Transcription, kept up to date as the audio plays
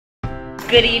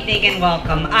Good evening and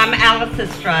welcome. I'm Alice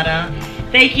Estrada.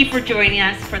 Thank you for joining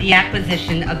us for the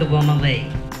acquisition of the Wilma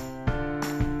Lee.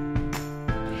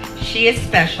 She is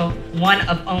special, one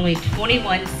of only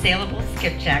 21 saleable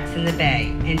skipjacks in the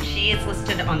Bay, and she is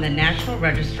listed on the National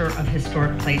Register of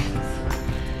Historic Places.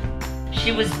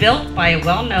 She was built by a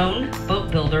well-known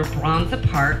boat builder, Bronza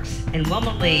Parks, and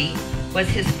Wilma Lee was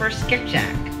his first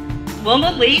skipjack.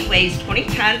 Wilma Lee weighs 20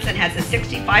 tons and has a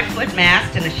 65-foot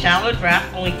mast and a shallow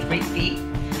draft only 3 feet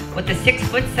with a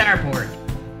 6-foot centerboard.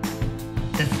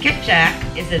 The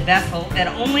skipjack is a vessel that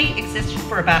only existed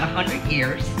for about 100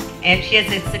 years, and she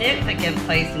has a significant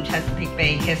place in Chesapeake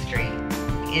Bay history.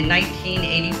 In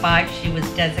 1985, she was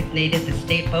designated the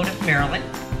State Boat of Maryland.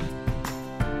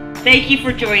 Thank you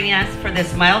for joining us for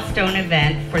this milestone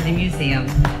event for the museum.